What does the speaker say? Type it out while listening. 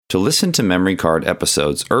To listen to Memory Card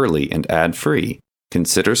episodes early and ad-free,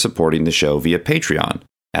 consider supporting the show via Patreon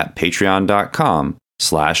at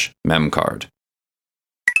patreon.com/memcard.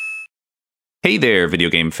 Hey there, video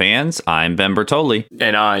game fans. I'm Ben Bertoli.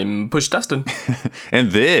 And I'm Push Dustin.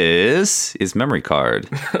 And this is Memory Card.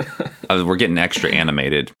 We're getting extra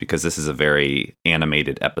animated because this is a very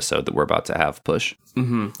animated episode that we're about to have, Push.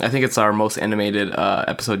 I think it's our most animated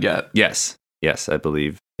episode yet. Yes, I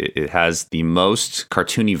believe it has the most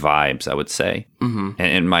cartoony vibes, I would say.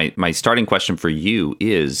 And my starting question for you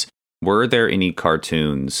is, were there any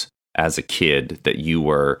cartoons as a kid that you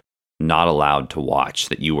were not allowed to watch,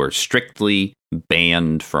 that you were strictly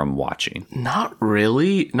banned from watching? Not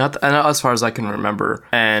really. Not as far as I can remember.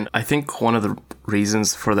 And I think one of the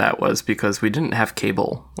reasons for that was because we didn't have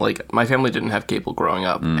cable. Like, my family didn't have cable growing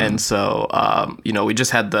up. And so, we just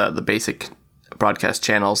had the basic broadcast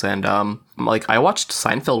channels. And, I watched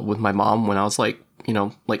Seinfeld with my mom when I was like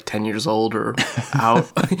 10 years old or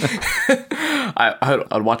out.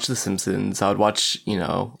 I'd watch The Simpsons. I would watch,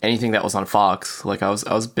 anything that was on Fox. Like, I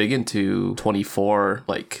was big into 24,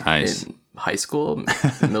 nice. In high school,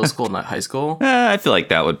 middle school, not high school. I feel like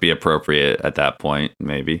that would be appropriate at that point,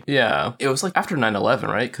 maybe. Yeah. It was like after 9/11,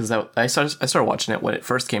 right? Because I started watching it when it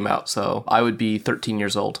first came out. So I would be 13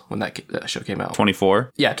 years old when that show came out.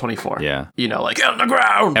 24? Yeah, 24. Yeah. On the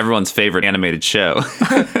ground. Everyone's favorite animated show.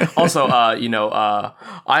 Also,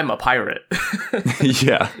 I'm a pirate.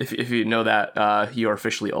 Yeah. If you know that, you're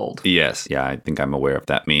officially old. Yes. Yeah, I think I'm aware of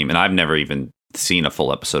that meme. And I've never even seen a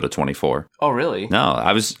full episode of 24. Oh, really? No,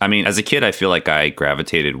 as a kid, I feel like I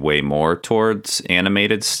gravitated way more towards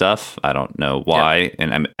animated stuff. I don't know why. Yeah.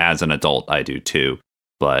 And as an adult, I do too.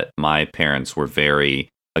 But my parents were very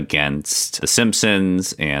against The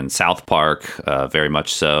Simpsons and South Park, very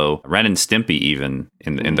much so. Ren and Stimpy, even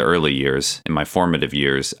in the early years, in my formative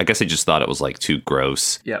years. I guess I just thought it was like too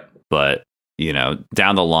gross. Yep. But,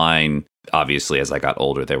 down the line, obviously, as I got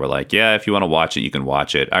older, they were like, yeah, if you want to watch it, you can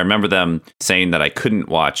watch it. I remember them saying that I couldn't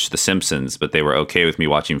watch The Simpsons, but they were okay with me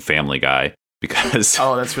watching Family Guy because...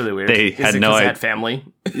 Oh, that's really weird. They had no idea. They had family?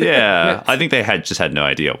 Yeah. I think they had no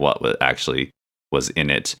idea what actually was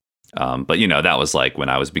in it. But, that was like when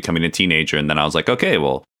I was becoming a teenager. And then I was like, okay,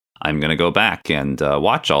 well, I'm going to go back and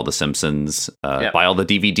watch all The Simpsons, buy all the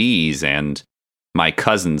DVDs. And my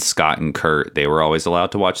cousins, Scott and Kurt, they were always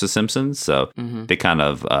allowed to watch The Simpsons. So they kind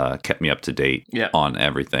of kept me up to date on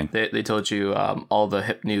everything. They told you all the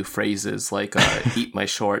hip new phrases like eat my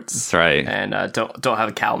shorts. That's right. And don't have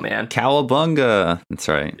a cow, man. Cowabunga. That's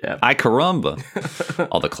right. Yeah. Ay caramba.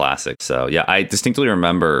 All the classics. So, yeah, I distinctly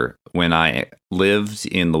remember when I lived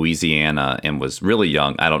in Louisiana and was really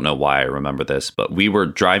young. I don't know why I remember this, but we were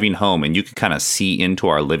driving home and you could kind of see into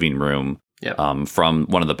our living room. Yep. From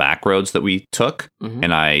one of the back roads that we took. And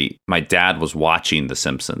my dad was watching The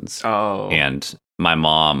Simpsons. Oh. And my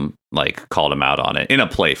mom called him out on it in a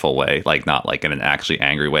playful way, not in an actually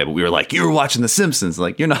angry way. But we were like, you were watching The Simpsons.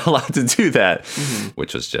 You're not allowed to do that,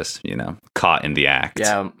 which was just, caught in the act.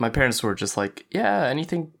 Yeah. My parents were just like, yeah,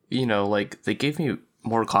 anything, they gave me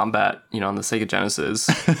Mortal Kombat, on the Sega Genesis,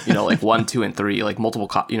 1, 2, and 3,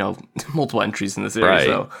 multiple entries in the series. Right.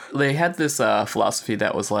 So they had this philosophy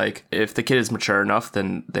that was like, if the kid is mature enough,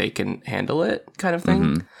 then they can handle it, kind of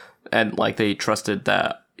thing. And they trusted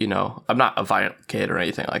that, I'm not a violent kid or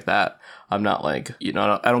anything like that. I'm not I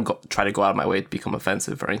don't try to go out of my way to become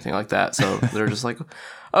offensive or anything like that. So they're just like,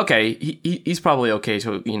 okay, he's probably okay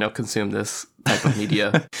to, consume this type of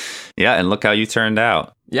media. Yeah, and look how you turned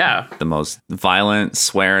out. Yeah. The most violent,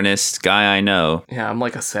 swearingest guy I know. Yeah, I'm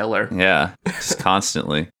like a sailor. Yeah, just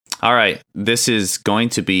constantly. All right, this is going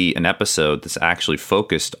to be an episode that's actually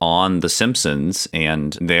focused on The Simpsons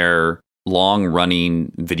and their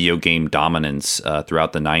long-running video game dominance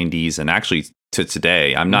throughout the 90s and actually to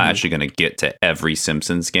today. I'm not actually going to get to every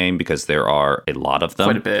Simpsons game because there are a lot of them.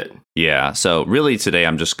 Quite a bit. Yeah. So really today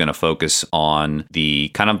I'm just going to focus on the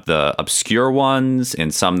kind of the obscure ones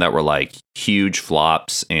and some that were huge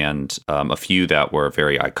flops and a few that were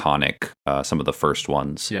very iconic. Some of the first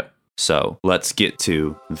ones. Yep. So let's get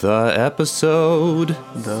to the episode.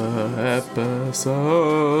 The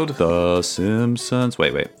Simpsons.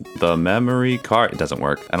 Wait. The memory card. It doesn't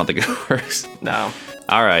work. I don't think it works. No.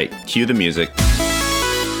 All right. Cue the music.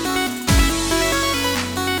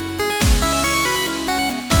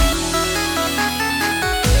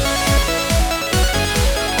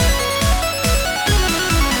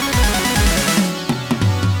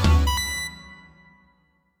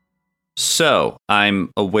 So I'm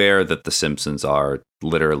aware that The Simpsons are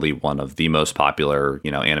literally one of the most popular,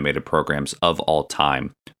 animated programs of all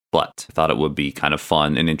time. But I thought it would be kind of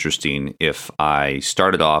fun and interesting if I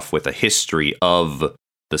started off with a history of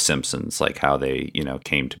The Simpsons, like how they,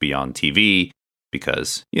 came to be on TV,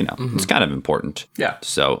 because, it's kind of important. Yeah.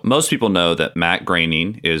 So most people know that Matt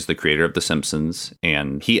Groening is the creator of The Simpsons,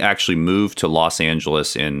 and he actually moved to Los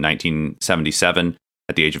Angeles in 1977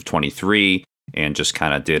 at the age of 23. And just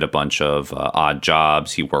kind of did a bunch of odd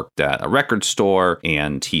jobs. He worked at a record store,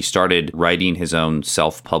 and he started writing his own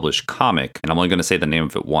self-published comic. And I'm only going to say the name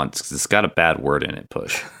of it once because it's got a bad word in it,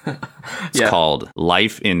 Push. It's called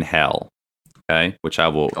Life in Hell, okay? Which I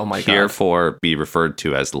will herefore be referred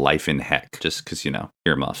to as Life in Heck, just because,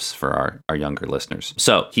 earmuffs for our younger listeners.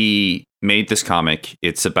 So he made this comic.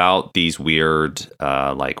 It's about these weird,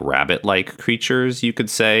 like rabbit-like creatures, you could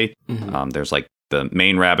say. Mm-hmm. There's like the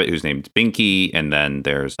main rabbit who's named Binky, and then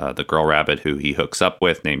there's the girl rabbit who he hooks up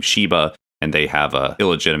with named Sheba, and they have a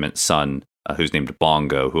illegitimate son who's named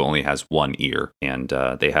Bongo, who only has one ear, and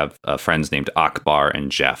they have friends named Akbar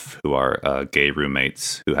and Jeff, who are gay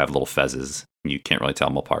roommates who have little fezzes. You can't really tell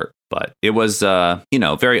them apart, but it was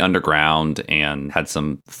very underground and had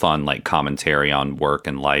some fun like commentary on work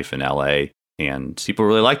and life in LA. And people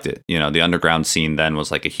really liked it. The underground scene then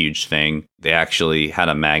was like a huge thing. They actually had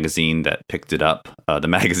a magazine that picked it up. The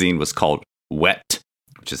magazine was called Wet,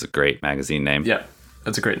 which is a great magazine name. Yeah,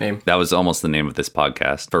 that's a great name. That was almost the name of this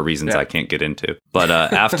podcast for reasons I can't get into. But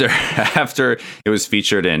after it was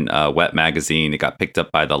featured in Wet magazine, it got picked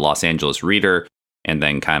up by the Los Angeles Reader, and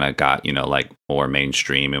then kind of got, like more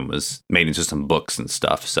mainstream and was made into some books and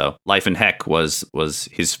stuff. So Life in Heck was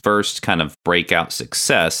his first kind of breakout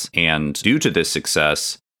success. And due to this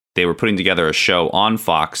success, they were putting together a show on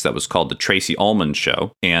Fox that was called The Tracy Ullman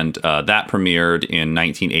Show. And that premiered in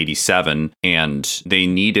 1987. And they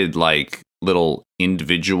needed like little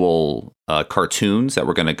individual cartoons that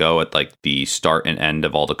were going to go at like the start and end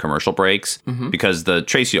of all the commercial breaks, because the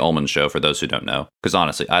Tracy Ullman Show, for those who don't know, because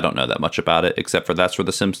honestly, I don't know that much about it, except for that's where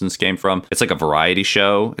The Simpsons came from. It's like a variety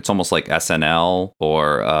show. It's almost like SNL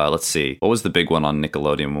or let's see, what was the big one on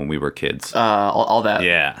Nickelodeon when we were kids? All that.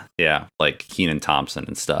 Yeah. Like Kenan Thompson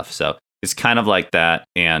and stuff. So it's kind of like that.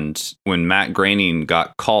 And when Matt Groening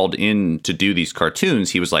got called in to do these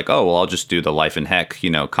cartoons, he was like, oh, well, I'll just do the Life in Heck,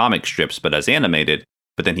 comic strips, but as animated.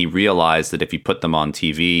 But then he realized that if he put them on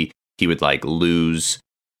TV, he would like lose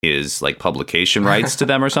his like publication rights to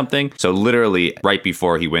them or something. So literally right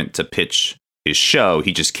before he went to pitch his show,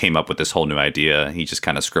 he just came up with this whole new idea. He just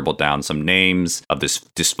kind of scribbled down some names of this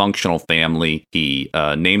dysfunctional family. He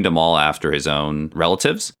named them all after his own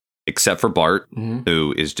relatives, except for Bart,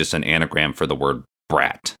 who is just an anagram for the word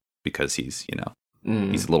brat, because he's,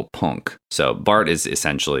 he's a little punk. So Bart is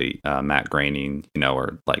essentially Matt Groening,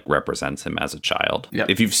 or like represents him as a child.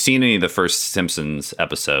 Yep. If you've seen any of the first Simpsons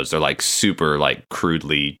episodes, they're like super like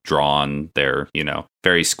crudely drawn. They're,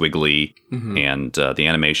 very squiggly, and the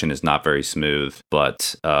animation is not very smooth.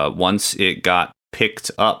 But once it got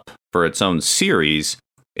picked up for its own series,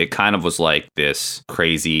 it kind of was like this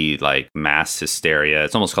crazy, like mass hysteria.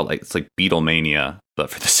 It's almost called like, it's like Beatlemania, but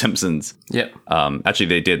for The Simpsons. Yep.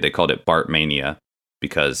 Actually, they called it Bartmania,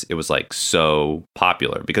 because it was like so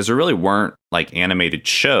popular, because there really weren't like animated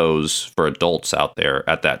shows for adults out there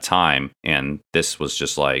at that time. And this was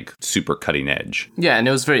just like super cutting edge. Yeah. And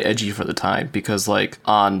it was very edgy for the time, because like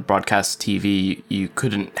on broadcast TV, you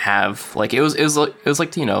couldn't have like, it was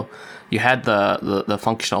like, you had the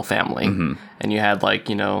functional family, and you had like,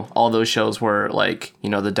 all those shows where like,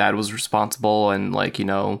 the dad was responsible, and like,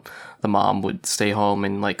 the mom would stay home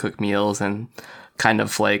and like cook meals and kind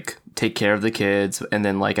of like take care of the kids. And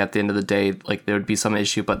then like at the end of the day, like there would be some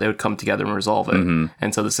issue, but they would come together and resolve it.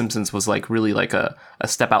 And so The Simpsons was like really like a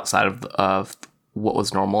step outside of what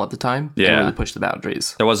was normal at the time. Yeah. And really pushed the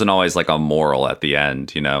boundaries. There wasn't always like a moral at the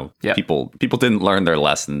end, Yeah. People didn't learn their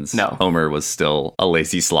lessons. No. Homer was still a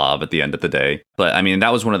lazy slob at the end of the day. But I mean,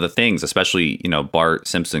 that was one of the things, especially, Bart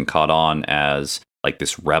Simpson caught on as like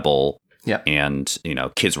this rebel. Yeah. And,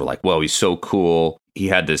 kids were like, whoa, he's so cool. He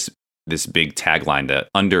had this big tagline, that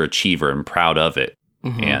underachiever and proud of it.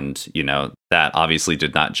 And, that obviously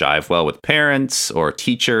did not jive well with parents or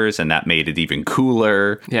teachers, and that made it even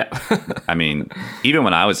cooler. Yeah. I mean, even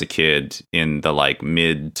when I was a kid in the like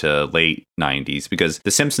mid to late 90s, because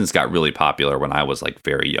The Simpsons got really popular when I was like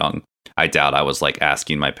very young. I doubt I was like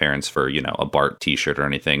asking my parents for, a Bart t-shirt or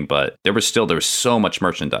anything, but there was so much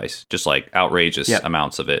merchandise, just like outrageous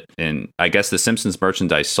amounts of it. And I guess The Simpsons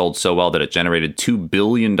merchandise sold so well that it generated $2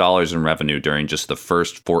 billion in revenue during just the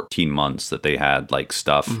first 14 months that they had like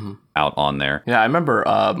stuff out on there. Yeah, I remember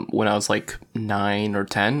when I was like 9 or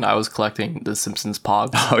 10, I was collecting the Simpsons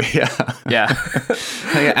Pogs. Oh, yeah. Yeah.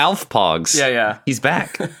 Hey, Alf Pogs. Yeah. He's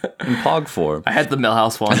back in Pog form. I had the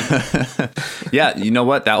Millhouse one. Yeah, you know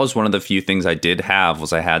what? That was one of the few things I did have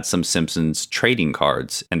was I had some Simpsons trading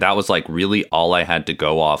cards. And that was like really all I had to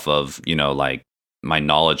go off of, like my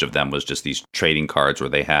knowledge of them was just these trading cards where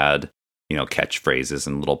they had, catchphrases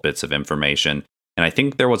and little bits of information. And I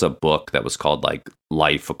think there was a book that was called like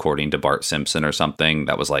Life According to Bart Simpson or something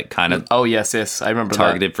that was like kind of yes, I remember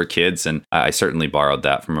targeted for kids. And I certainly borrowed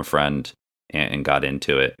that from a friend and got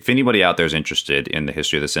into it. If anybody out there is interested in the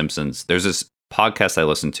history of The Simpsons, there's this podcast I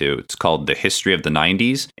listen to. It's called The History of the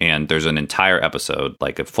 90s. And there's an entire episode,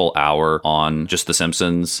 like a full hour on just The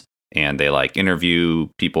Simpsons. And they like interview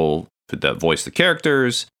people that voice the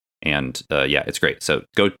characters. And it's great. So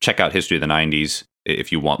go check out History of the 90s.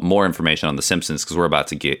 If you want more information on The Simpsons, because we're about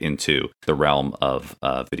to get into the realm of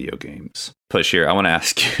video games. Push here, I want to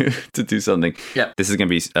ask you to do something. Yeah. This is going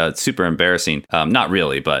to be super embarrassing. Not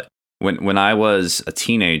really, but when I was a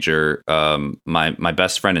teenager, my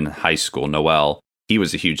best friend in high school, Noel, he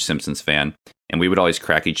was a huge Simpsons fan. And we would always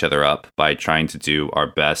crack each other up by trying to do our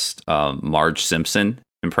best Marge Simpson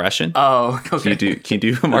impression. Oh, okay. Can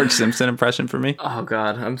you do a Marge Simpson impression for me? Oh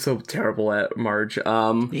God, I'm so terrible at Marge. You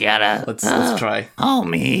gotta. Let's try. Oh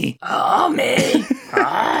me.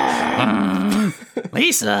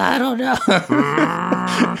 Lisa, I don't know.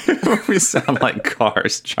 We sound like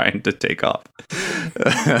cars trying to take off.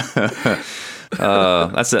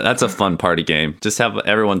 That's a fun party game. Just have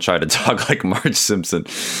everyone try to talk like Marge Simpson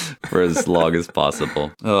for as long as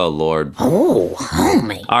possible. Oh, Lord. Oh,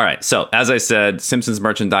 homie. All right. So, as I said, Simpsons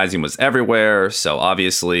merchandising was everywhere. So,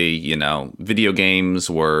 obviously, video games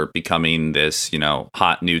were becoming this,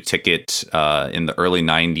 hot new ticket in the early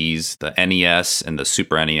 90s. The NES and the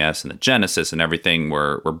Super NES and the Genesis and everything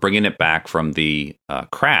were bringing it back from the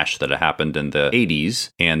crash that had happened in the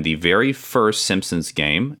 80s. And the very first Simpsons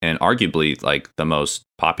game, and arguably like the most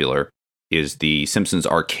popular, is the Simpsons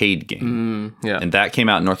arcade game. And that came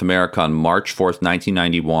out in North America on March 4th,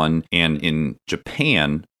 1991, and in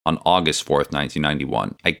Japan on August 4th,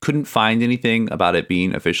 1991. I couldn't find anything about it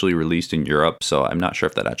being officially released in Europe, so I'm not sure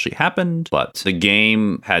if that actually happened. But the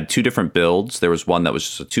game had two different builds. There was one that was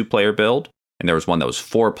just a 2-player build, and there was one that was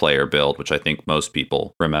 4-player build, which I think most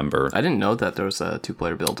people remember. I didn't know that there was a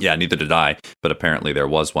 2-player build. Yeah, neither did I. But apparently there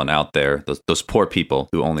was one out there. Those poor people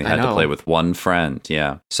who only had to play with one friend.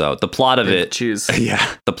 Yeah. So the plot of it. Choose.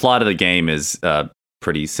 Yeah. The plot of the game is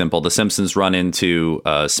pretty simple. The Simpsons run into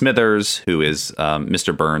Smithers, who is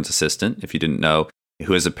Mr. Burns' assistant, if you didn't know,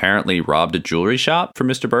 who has apparently robbed a jewelry shop for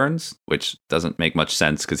Mr. Burns, which doesn't make much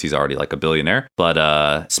sense because he's already like a billionaire.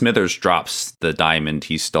 But Smithers drops the diamond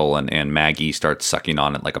he's stolen, and Maggie starts sucking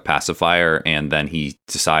on it like a pacifier. And then he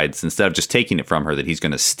decides, instead of just taking it from her, that he's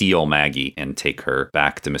going to steal Maggie and take her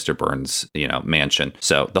back to Mr. Burns' mansion.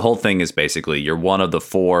 So the whole thing is basically you're one of the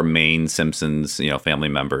 4 main Simpsons family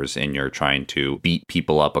members, and you're trying to beat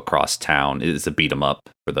people up across town. It's a beat 'em up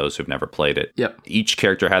for those who've never played it. Yep. Each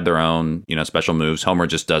character had their own, special moves. Homer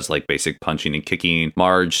just does like basic punching and kicking.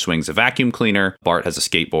 Marge swings a vacuum cleaner. Bart has a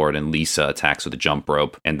skateboard, and Lisa attacks with a jump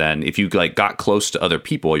rope. And then if you like got close to other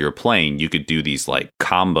people you're playing, you could do these like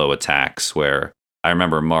combo attacks where I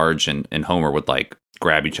remember Marge and Homer would like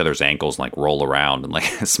grab each other's ankles and like roll around and like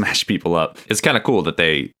smash people up. It's kind of cool that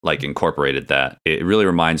they like incorporated that. It really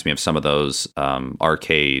reminds me of some of those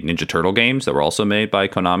arcade Ninja Turtle games that were also made by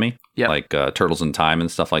Konami. Yep. Like Turtles in Time and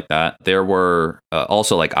stuff like that. There were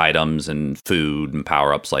also like items and food and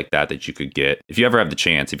power-ups like that you could get. If you ever have the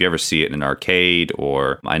chance, if you ever see it in an arcade,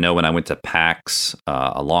 or I know when I went to PAX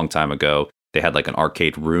a long time ago, they had like an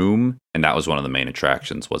arcade room, and that was one of the main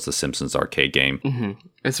attractions, was the Simpsons arcade game. Mm-hmm.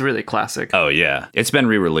 It's really classic. Oh, yeah. It's been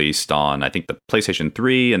re-released on, I think, the PlayStation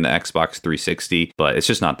 3 and the Xbox 360, but it's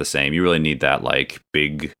just not the same. You really need that like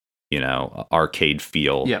big, arcade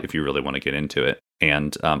feel if you really want to get into it.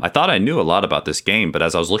 And I thought I knew a lot about this game, but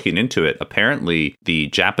as I was looking into it, apparently the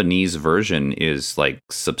Japanese version is like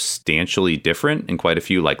substantially different in quite a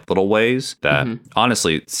few like little ways that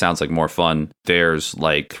honestly sounds like more fun. There's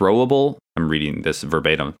like throwable, I'm reading this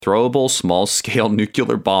verbatim, throwable small scale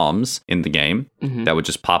nuclear bombs in the game that would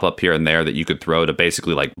just pop up here and there that you could throw to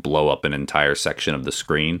basically like blow up an entire section of the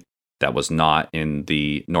screen. That was not in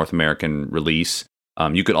the North American release.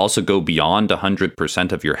 You could also go beyond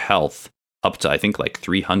 100% of your health, up to, I think, like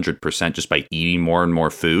 300% just by eating more and more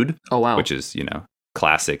food. Oh, wow. Which is,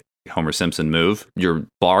 classic Homer Simpson move. Your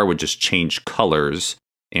bar would just change colors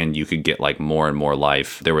and you could get like more and more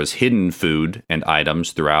life. There was hidden food and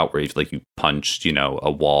items throughout where if like you punched,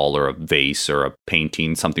 a wall or a vase or a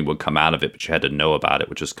painting, something would come out of it, but you had to know about it,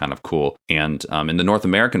 which is kind of cool. And in the North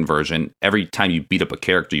American version, every time you beat up a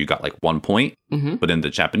character, you got like 1 point. Mm-hmm. But in the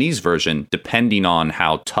Japanese version, depending on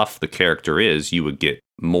how tough the character is, you would get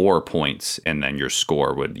more points, and then your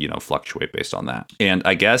score would, fluctuate based on that. And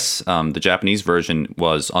I guess the Japanese version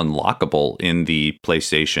was unlockable in the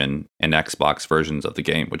PlayStation and Xbox versions of the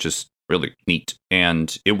game, which is really neat.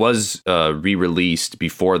 And it was re-released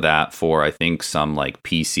before that for, I think, some like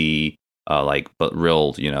PC, but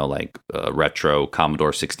real, retro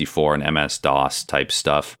Commodore 64 and MS-DOS type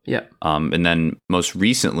stuff. Yeah. And then most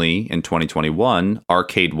recently in 2021,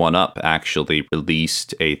 Arcade 1-Up actually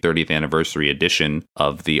released a 30th anniversary edition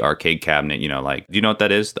of the arcade cabinet. Do you know what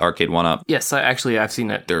that is? The Arcade 1-Up? Yes, I've seen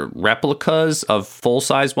it. They're replicas of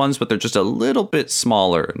full-size ones, but they're just a little bit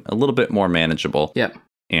smaller, a little bit more manageable. Yep.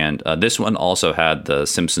 And this one also had the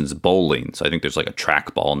Simpsons bowling. So I think there's like a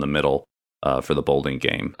trackball in the middle for the bowling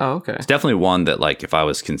game. Oh, okay. It's definitely one that, like, if I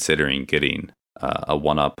was considering getting a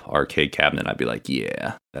 1-Up arcade cabinet, I'd be like,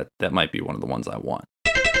 yeah, that might be one of the ones I want.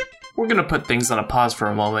 We're going to put things on a pause for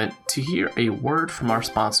a moment to hear a word from our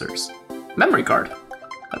sponsors. Memory Card.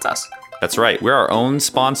 That's us. That's right. We're our own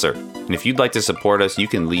sponsor. And if you'd like to support us, you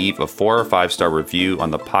can leave a 4 or 5 star review on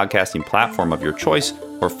the podcasting platform of your choice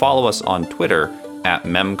or follow us on Twitter at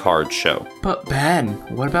MemCardShow. But Ben,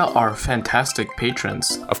 what about our fantastic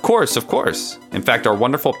patrons? Of course. In fact, our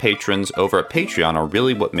wonderful patrons over at Patreon are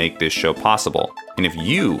really what make this show possible. And if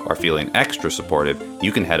you are feeling extra supportive,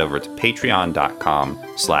 you can head over to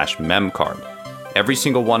patreon.com/memcard. Every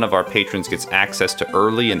single one of our patrons gets access to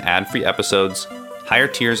early and ad-free episodes. Higher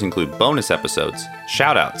tiers include bonus episodes,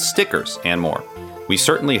 shout-outs, stickers, and more. We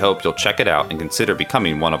certainly hope you'll check it out and consider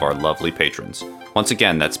becoming one of our lovely patrons. Once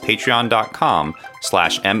again, that's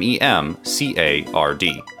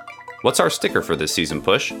patreon.com/MEMCARD. What's our sticker for this season,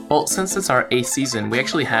 Push? Well, since it's our 8th season, we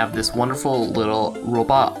actually have this wonderful little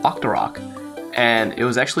robot Octorok, and it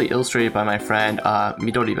was actually illustrated by my friend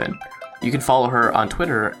Midoribin. You can follow her on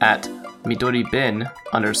Twitter at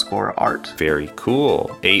Midoribin_art. Very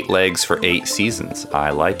cool. 8 legs for 8 seasons. I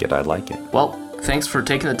like it. Well, thanks for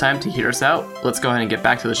taking the time to hear us out. Let's go ahead and get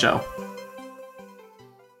back to the show.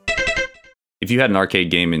 If you had an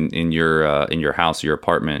arcade game in your house, your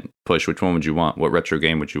apartment, Push, which one would you want? What retro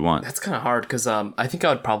game would you want? That's kind of hard because I think I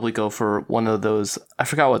would probably go for one of those. I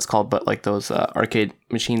forgot what it's called, but like those arcade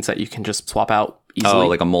machines that you can just swap out easily. Oh,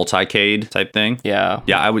 like a multicade type thing? Yeah.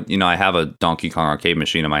 Yeah, I would. I have a Donkey Kong arcade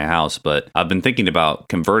machine in my house, but I've been thinking about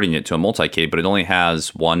converting it to a multicade, but it only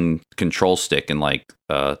has one control stick and like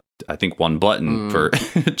I think one button for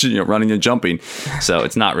running and jumping. So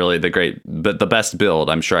it's not really the best build.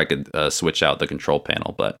 I'm sure I could switch out the control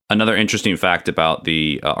panel. But another interesting fact about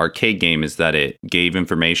the arcade game is that it gave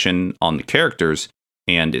information on the characters,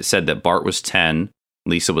 and it said that Bart was 10,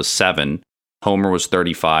 Lisa was 7, Homer was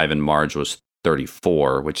 35, and Marge was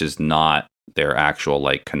 34, which is not their actual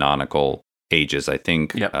like canonical ages. I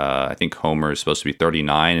think Homer is supposed to be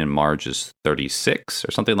 39 and Marge is 36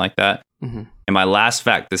 or something like that. Mm-hmm. And my last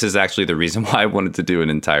fact, this is actually the reason why I wanted to do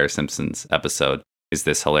an entire Simpsons episode, is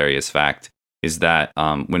this hilarious fact, is that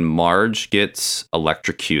when Marge gets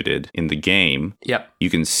electrocuted in the game, you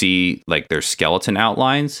can see like their skeleton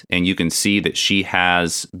outlines, and you can see that she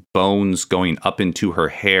has bones going up into her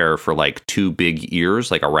hair for like 2 big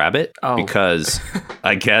ears, like a rabbit. Oh. Because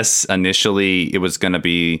I guess initially it was going to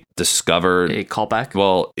be discovered. A callback?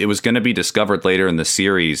 Well, it was going to be discovered later in the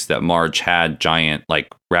series that Marge had giant like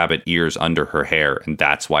rabbit ears under her hair, and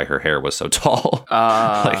that's why her hair was so tall.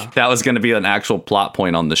 Like that was going to be an actual plot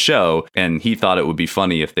point on the show, and he thought it would be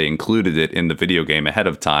funny if they included it in the video game ahead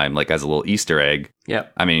of time, like as a little Easter egg.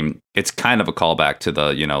 Yep. I mean, it's kind of a callback to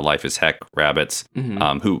the Life is Heck rabbits,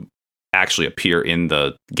 who actually appear in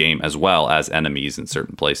the game as well as enemies in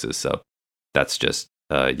certain places. So that's just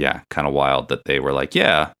kind of wild that they were like,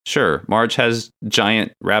 yeah, sure, Marge has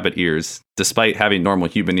giant rabbit ears despite having normal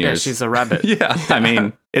human ears. Yeah, she's a rabbit. Yeah, I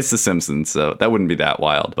mean, it's The Simpsons, so that wouldn't be that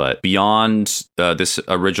wild. But beyond this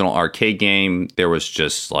original arcade game, there was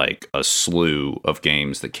just like a slew of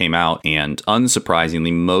games that came out, and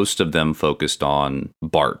unsurprisingly, most of them focused on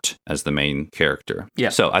Bart as the main character. Yeah.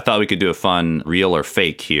 So I thought we could do a fun real or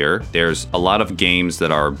fake here. There's a lot of games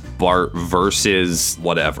that are Bart versus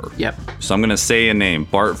whatever. Yep. So I'm going to say a name,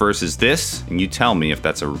 Bart versus this, and you tell me if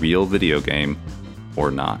that's a real video game or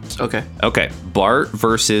not. Okay. Okay. Bart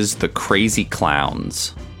versus the Crazy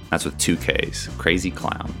Clowns. That's with 2 Ks. Crazy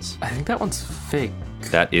Clowns. I think that one's fake.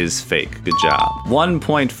 That is fake. Good job. 1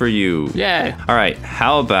 point for you. Yay. All right.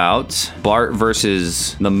 How about Bart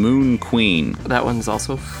versus the Moon Queen? That one's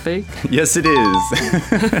also fake. Yes, it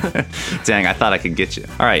is. Dang, I thought I could get you.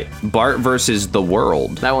 All right. Bart versus the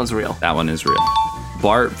World. That one's real. That one is real.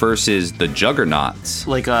 Bart versus the Juggernauts.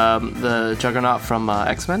 Like the Juggernaut from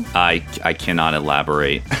X-Men. I cannot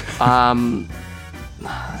elaborate.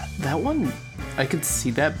 That one, I could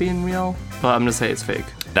see that being real, but I'm gonna say it's fake.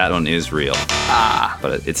 That one is real.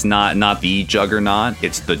 But it's not the Juggernaut.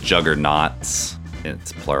 It's the Juggernauts.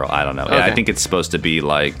 It's plural. I don't know. Okay. I think it's supposed to be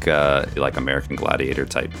like American Gladiator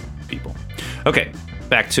type people. Okay,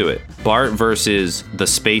 back to it. Bart versus the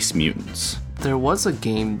Space Mutants. There was a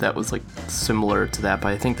game that was like similar to that, but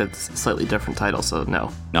I think that's a slightly different title, so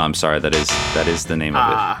no. No, I'm sorry. That is the name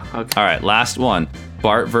of it. Okay. All right, last one.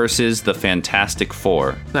 Bart versus the Fantastic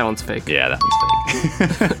Four. That one's fake. Yeah, that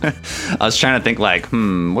one's fake. I was trying to think like,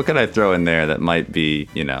 what could I throw in there that might be,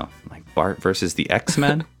 like Bart versus the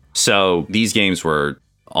X-Men? So these games were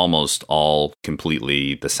almost all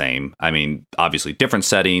completely the same. I mean, obviously different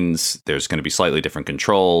settings. There's going to be slightly different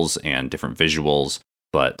controls and different visuals,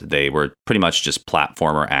 but they were pretty much just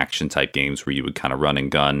platformer action type games where you would kind of run and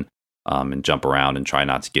gun. And jump around and try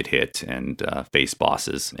not to get hit and face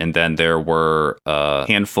bosses. And then there were a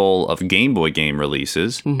handful of Game Boy game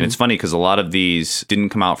releases. Mm-hmm. And it's funny because a lot of these didn't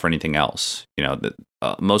come out for anything else.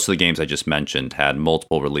 Most of the games I just mentioned had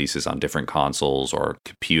multiple releases on different consoles or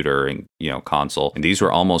computer and console. And these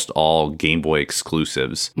were almost all Game Boy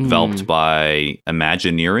exclusives. Developed by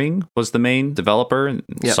Imagineering was the main developer.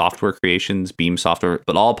 Yep. Software Creations, Beam Software,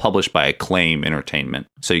 but all published by Acclaim Entertainment.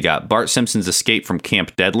 So you got Bart Simpson's Escape from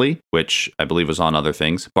Camp Deadly, which I believe was on other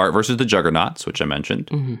things. Bart versus the Juggernauts, which I mentioned.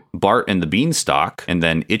 Mm-hmm. Bart and the Beanstalk, and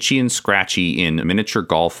then Itchy and Scratchy in Miniature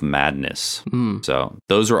Golf Madness. So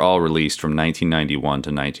those were all released from 1991 to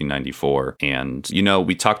 1994. And,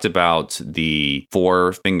 we talked about the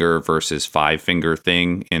 4-finger versus 5-finger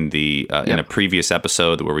thing in the in a previous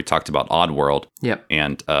episode where we talked about Oddworld. Yep.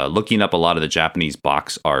 And looking up a lot of the Japanese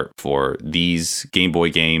box art for these Game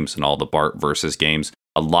Boy games and all the Bart versus games,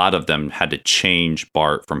 a lot of them had to change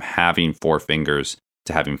Bart from having 4 fingers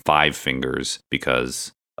to having 5 fingers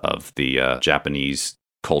because of the Japanese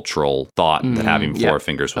cultural thought that having 4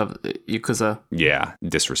 fingers of Yakuza. Yeah,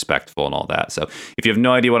 disrespectful and all that. So if you have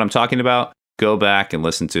no idea what I'm talking about, go back and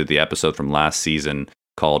listen to the episode from last season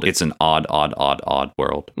called It's an Odd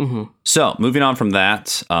World. Mm-hmm. So moving on from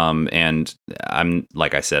that, and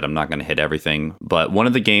like I said, I'm not going to hit everything, but one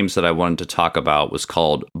of the games that I wanted to talk about was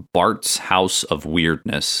called Bart's House of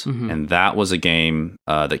Weirdness. Mm-hmm. And that was a game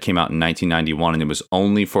that came out in 1991, and it was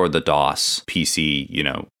only for the DOS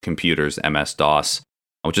PC, computers, MS-DOS.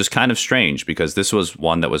 Which is kind of strange because this was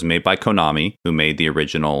one that was made by Konami, who made the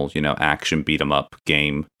original, action beat 'em up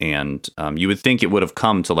game. And you would think it would have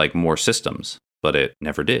come to like more systems, but it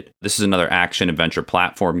never did. This is another action adventure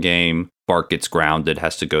platform game. Bart gets grounded,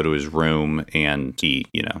 has to go to his room, and he,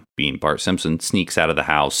 being Bart Simpson, sneaks out of the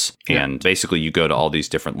house. Yeah. And basically you go to all these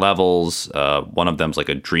different levels. One of them's like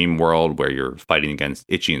a dream world where you're fighting against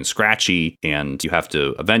Itchy and Scratchy, and you have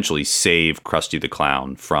to eventually save Krusty the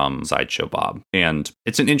Clown from Sideshow Bob. And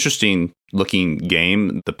it's an interesting looking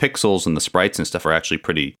game. The pixels and the sprites and stuff are actually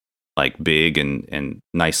pretty like big and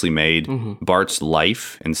nicely made. Mm-hmm. Bart's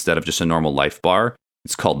life, instead of just a normal life bar,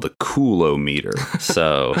 it's called the coolometer.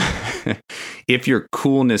 So if your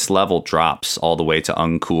coolness level drops all the way to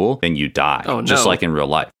uncool, then you die. Oh, no. Just like in real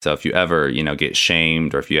life. So if you ever, get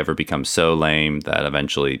shamed, or if you ever become so lame that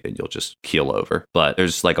eventually you'll just keel over. But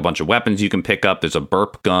there's like a bunch of weapons you can pick up. There's a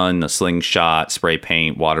burp gun, a slingshot, spray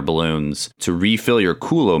paint, water balloons to refill your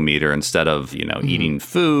coolometer instead of, eating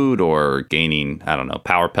food or gaining,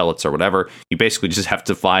 power pellets or whatever. You basically just have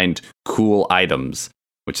to find cool items,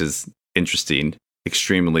 which is interesting.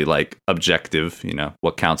 Extremely like objective,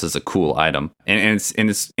 what counts as a cool item. And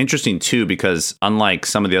it's interesting too, because unlike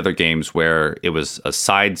some of the other games where it was a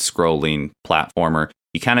side-scrolling platformer,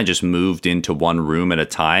 you kind of just moved into one room at a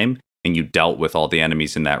time and you dealt with all the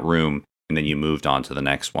enemies in that room, and then you moved on to the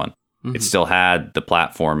next one. Mm-hmm. It still had the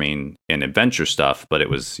platforming and adventure stuff, but it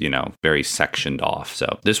was, very sectioned off.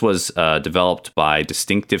 So this was developed by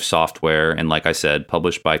Distinctive Software, and like I said,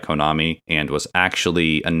 published by Konami, and was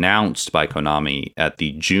actually announced by Konami at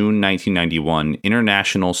the June 1991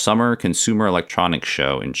 International Summer Consumer Electronics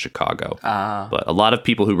Show in Chicago. But a lot of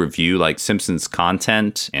people who review like Simpsons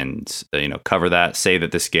content and, cover that say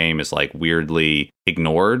that this game is like weirdly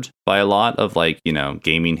ignored by a lot of like,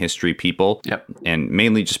 gaming history people. Yep. And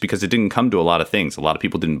mainly just because it didn't come to a lot of things. A lot of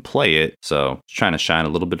people didn't play it. So it's trying to shine a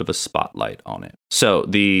little bit of a spotlight on it. So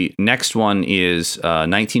the next one is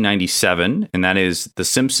 1997, and that is The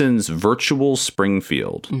Simpsons Virtual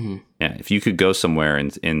Springfield. Mm-hmm. Yeah, if you could go somewhere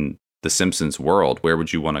in the Simpsons world, where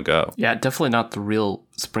would you want to go? Yeah, definitely not the real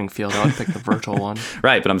Springfield. I would pick the virtual one.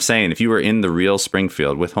 Right, but I'm saying if you were in the real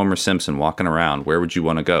Springfield with Homer Simpson walking around, where would you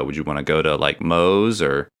want to go? Would you want to go to like Moe's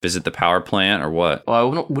or visit the power plant or what? Well, I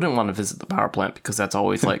wouldn't want to visit the power plant because that's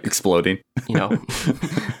always like Exploding.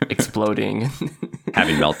 exploding.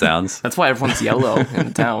 Having meltdowns. That's why everyone's yellow in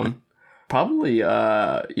the town. Probably,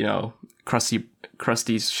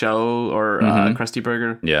 Krusty's show or Krusty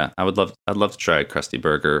Burger. Yeah, I'd love to try a Krusty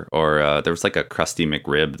Burger, or there was like a Krusty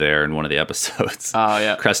McRib there in one of the episodes. Oh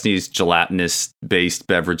yeah, Krusty's gelatinous based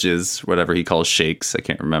beverages, whatever he calls shakes. I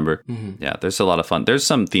can't remember. Mm-hmm. Yeah, there's a lot of fun. There's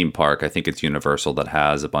some theme park. I think it's Universal that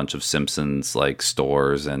has a bunch of Simpsons like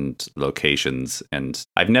stores and locations, and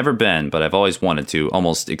I've never been, but I've always wanted to,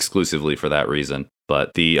 almost exclusively for that reason.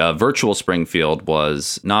 But the virtual Springfield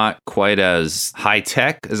was not quite as high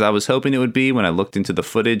tech as I was hoping it would be. When I looked into the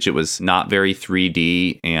footage, it was not very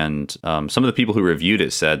 3D. And some of the people who reviewed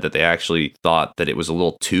it said that they actually thought that it was a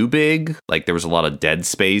little too big. Like there was a lot of dead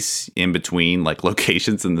space in between like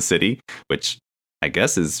locations in the city, which I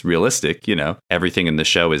guess is realistic. Everything in the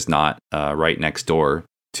show is not right next door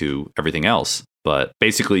to everything else. But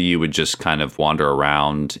basically, you would just kind of wander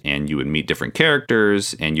around and you would meet different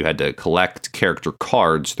characters, and you had to collect character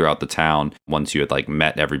cards throughout the town. Once you had like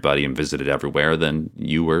met everybody and visited everywhere, then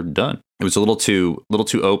you were done. It was a little too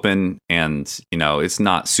open, and it's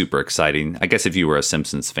not super exciting. I guess if you were a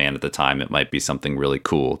Simpsons fan at the time, it might be something really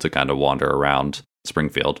cool to kind of wander around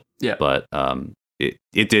Springfield. Yeah. But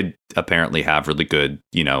it did apparently have really good,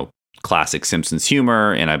 classic Simpsons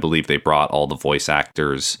humor, and I believe they brought all the voice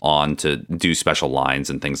actors on to do special lines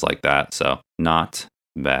and things like that. So not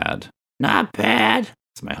bad. Not bad.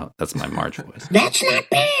 That's my Marge voice. That's not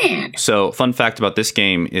bad. So, fun fact about this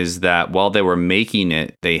game is that while they were making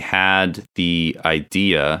it, they had the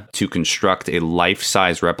idea to construct a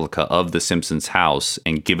life-size replica of the Simpsons house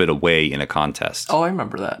and give it away in a contest. Oh, I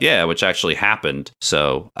remember that. Yeah, which actually happened.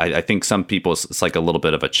 So I think some people, it's like a little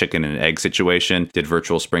bit of a chicken and egg situation. Did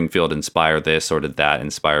Virtual Springfield inspire this, or did that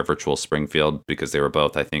inspire Virtual Springfield? Because they were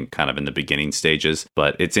both, I think, kind of in the beginning stages.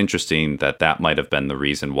 But it's interesting that might have been the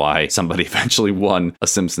reason why somebody eventually won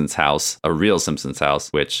a Simpsons house, a real Simpsons house,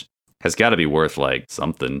 which has got to be worth like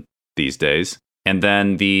something these days. And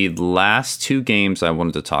then the last two games I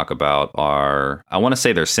wanted to talk about are, I want to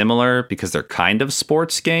say they're similar because they're kind of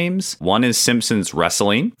sports games. One is Simpsons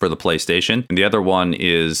Wrestling for the PlayStation, and the other one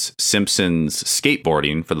is Simpsons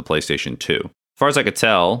Skateboarding for the PlayStation 2. As far as I could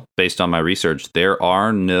tell, based on my research, there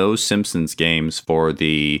are no Simpsons games for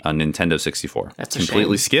the Nintendo 64. That's a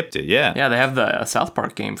completely shame. skipped it. Yeah. Yeah, they have the South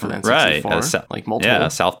Park game for the Right. N64. Like multiple. Yeah,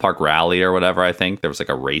 South Park Rally or whatever, I think. There was like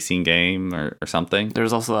a racing game or something.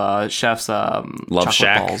 There's also Chef's Love chocolate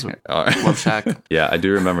Shack. balls. Love Shack. Yeah, I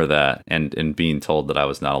do remember that, and being told that I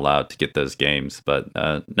was not allowed to get those games, but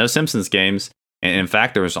no Simpsons games. And in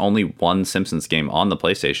fact, there was only one Simpsons game on the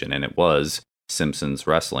PlayStation, and it was Simpsons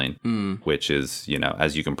Wrestling, which is,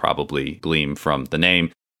 as you can probably glean from the name,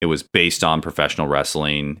 it was based on professional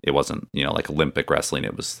wrestling. It wasn't, like Olympic wrestling.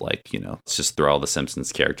 It was like, let's just throw all the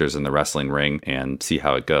Simpsons characters in the wrestling ring and see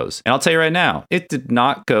how it goes. And I'll tell you right now, it did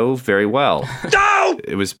not go very well. No!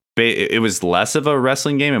 It was less of a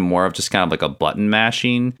wrestling game and more of just kind of like a button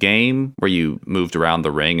mashing game where you moved around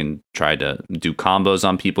the ring and tried to do combos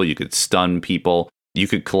on people. You could stun people. You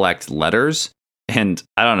could collect letters. And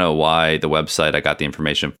I don't know why the website I got the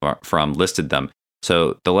information from listed them.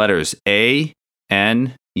 So the letters A,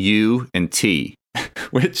 N, U, and T,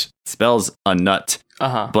 which spells a nut.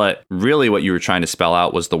 But really what you were trying to spell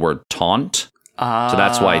out was the word taunt. So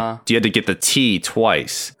that's why you had to get the T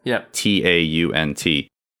twice. Yep. T-A-U-N-T,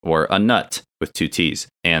 or a nut with two T's.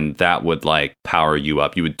 And that would like power you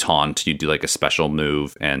up. You would taunt, you'd do like a special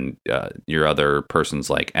move, and your other person's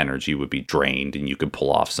like energy would be drained, and you could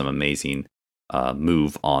pull off some amazing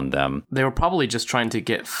move on them. They were probably just trying to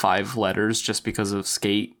get 5 letters just because of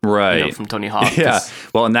skate, right? From Tony Hawk. Yeah.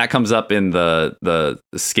 Well, and that comes up in the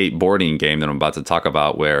skateboarding game that I'm about to talk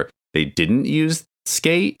about, where they didn't use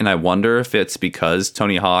skate, and I wonder if it's because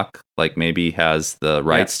Tony Hawk like maybe has the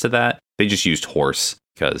rights to that. They just used horse.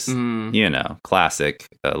 because, classic.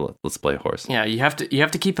 Let's play horse. Yeah, you have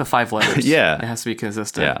to keep it 5 letters. Yeah. It has to be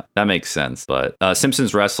consistent. Yeah, that makes sense. But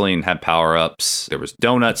Simpsons Wrestling had power-ups. There was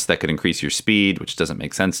donuts that could increase your speed, which doesn't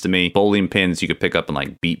make sense to me. Bowling pins you could pick up and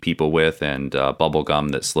like beat people with, and bubble gum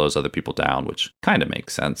that slows other people down, which kind of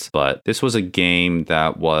makes sense. But this was a game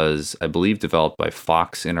that was, I believe, developed by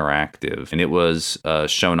Fox Interactive, and it was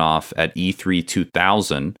shown off at E3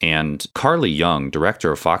 2000. And Carly Young,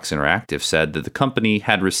 director of Fox Interactive, said that the company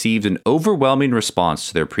had received an overwhelming response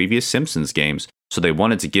to their previous Simpsons games, so they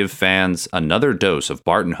wanted to give fans another dose of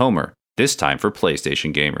Bart and Homer, this time for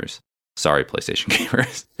PlayStation gamers. Sorry, PlayStation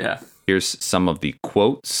gamers. Yeah. Here's some of the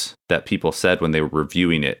quotes that people said when they were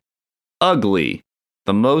reviewing it. Ugly.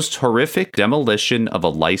 The most horrific demolition of a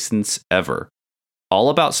license ever. All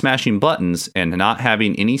about smashing buttons and not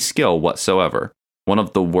having any skill whatsoever. One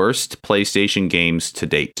of the worst PlayStation games to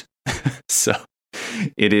date. So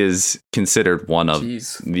it is considered one of,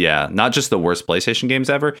 not just the worst PlayStation games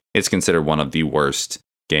ever. It's considered one of the worst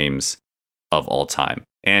games of all time.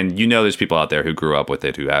 And there's people out there who grew up with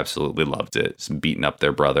it who absolutely loved it, beating up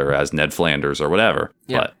their brother as Ned Flanders or whatever.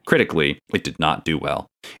 Yeah. But critically, it did not do well.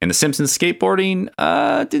 And the Simpsons skateboarding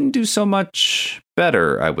didn't do so much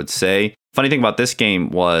better, I would say. Funny thing about this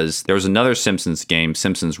game was there was another Simpsons game,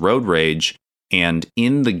 Simpsons Road Rage, and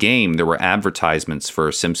in the game there were advertisements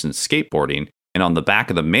for Simpsons skateboarding. And on the back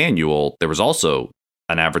of the manual, there was also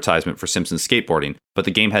an advertisement for Simpsons skateboarding, but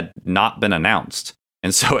the game had not been announced.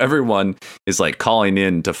 And so everyone is like calling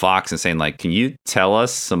in to Fox and saying like, can you tell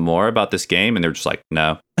us some more about this game? And they're just like,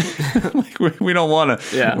 no, like, we don't want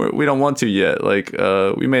to. Yeah. We don't want to yet. Like,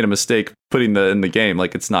 we made a mistake putting in the game.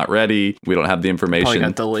 Like, it's not ready. We don't have the information. Probably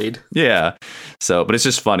got delayed. Yeah. So, but it's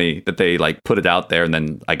just funny that they like put it out there and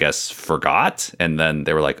then I guess forgot. And then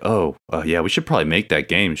they were like, oh, yeah, we should probably make that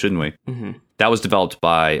game, shouldn't we? Mm-hmm. That was developed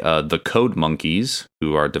by the Code Monkeys,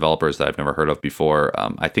 who are developers that I've never heard of before.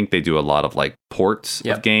 I think they do a lot of like ports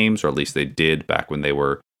of games, or at least they did back when they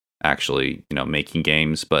were actually, making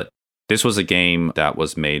games. But this was a game that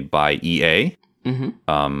was made by EA.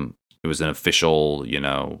 Mm-hmm. It was an official,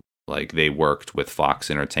 like they worked with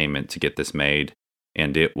Fox Entertainment to get this made.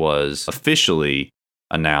 And it was officially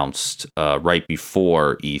announced right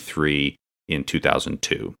before E3 in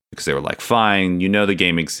 2002, because they were like, fine, the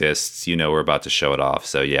game exists, we're about to show it off,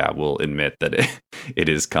 so yeah, we'll admit that it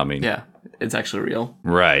is coming. Yeah, it's actually real.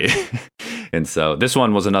 Right. And so this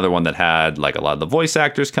one was another one that had like a lot of the voice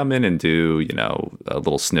actors come in and do,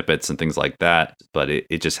 little snippets and things like that, but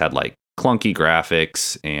it just had like clunky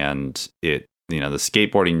graphics, and it, the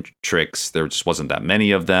skateboarding tricks, there just wasn't that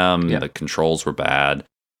many of them. The controls were bad.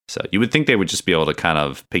 So you would think they would just be able to kind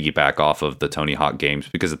of piggyback off of the Tony Hawk games,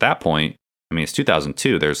 because at that point, I mean, it's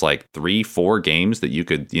 2002. There's like 3-4 games that you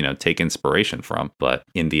could, take inspiration from. But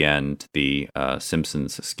in the end, the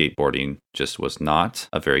Simpsons skateboarding just was not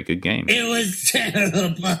a very good game. It was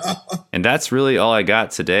terrible. And that's really all I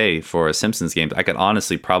got today for a Simpsons game. I could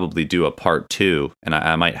honestly probably do a part 2, and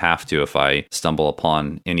I might have to if I stumble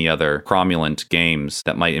upon any other cromulent games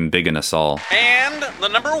that might embiggen us all. And the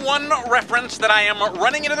number 1 reference that I am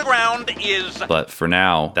running into the ground is... But for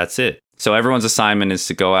now, that's it. So everyone's assignment is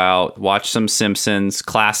to go out, watch some Simpsons,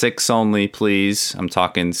 classics only, please. I'm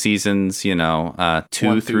talking seasons,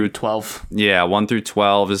 2 through 12. Yeah, 1 through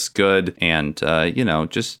 12 is good. And,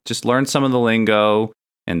 just learn some of the lingo.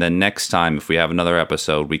 And then next time, if we have another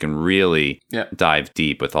episode, we can really dive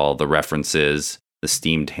deep with all the references, the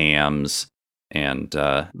steamed hams, and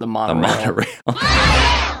the monorail.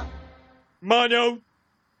 Mono,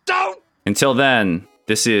 don't! Until then,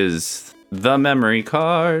 this is The Memory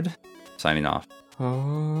Card. Signing off.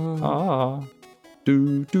 Do,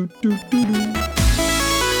 do, do, do, do.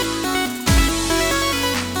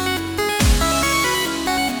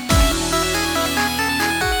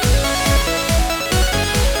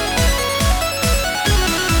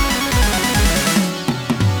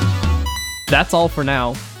 That's all for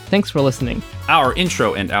now. Thanks for listening. Our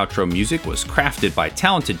intro and outro music was crafted by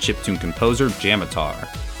talented chiptune composer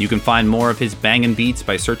Jamatar. You can find more of his bangin' beats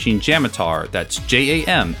by searching Jamatar, that's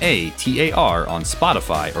Jamatar, on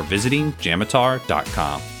Spotify, or visiting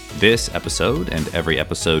jamatar.com. This episode and every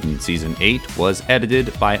episode in Season 8 was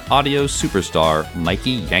edited by audio superstar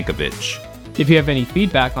Mikey Yankovic. If you have any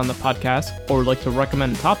feedback on the podcast or would like to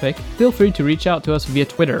recommend a topic, feel free to reach out to us via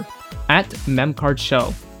Twitter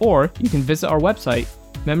 @MemCardShow, or you can visit our website,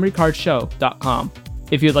 memorycardshow.com.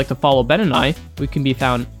 If you'd like to follow Ben and I, we can be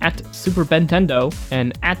found @SuperBentendo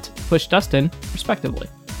and @PushDustin, respectively.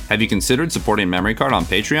 Have you considered supporting Memory Card on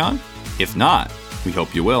Patreon? If not, we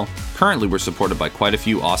hope you will. Currently, we're supported by quite a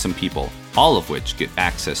few awesome people, all of which get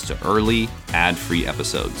access to early, ad-free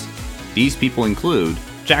episodes. These people include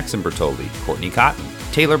Jackson Bertoli, Courtney Cotton,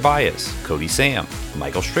 Taylor Bias, Cody Sam,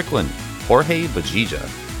 Michael Strickland, Jorge Bajija,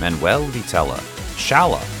 Manuel Vitella,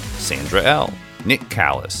 Shala, Sandra L., Nick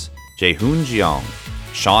Callis, Jaehoon Jeong,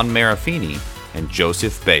 Sean Marafini, and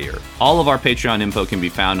Joseph Bayer. All of our Patreon info can be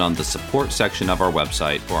found on the support section of our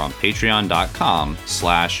website or on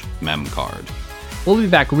patreon.com/memcard. We'll be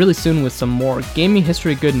back really soon with some more gaming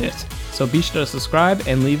history goodness, so be sure to subscribe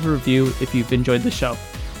and leave a review if you've enjoyed the show.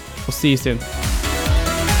 We'll see you soon.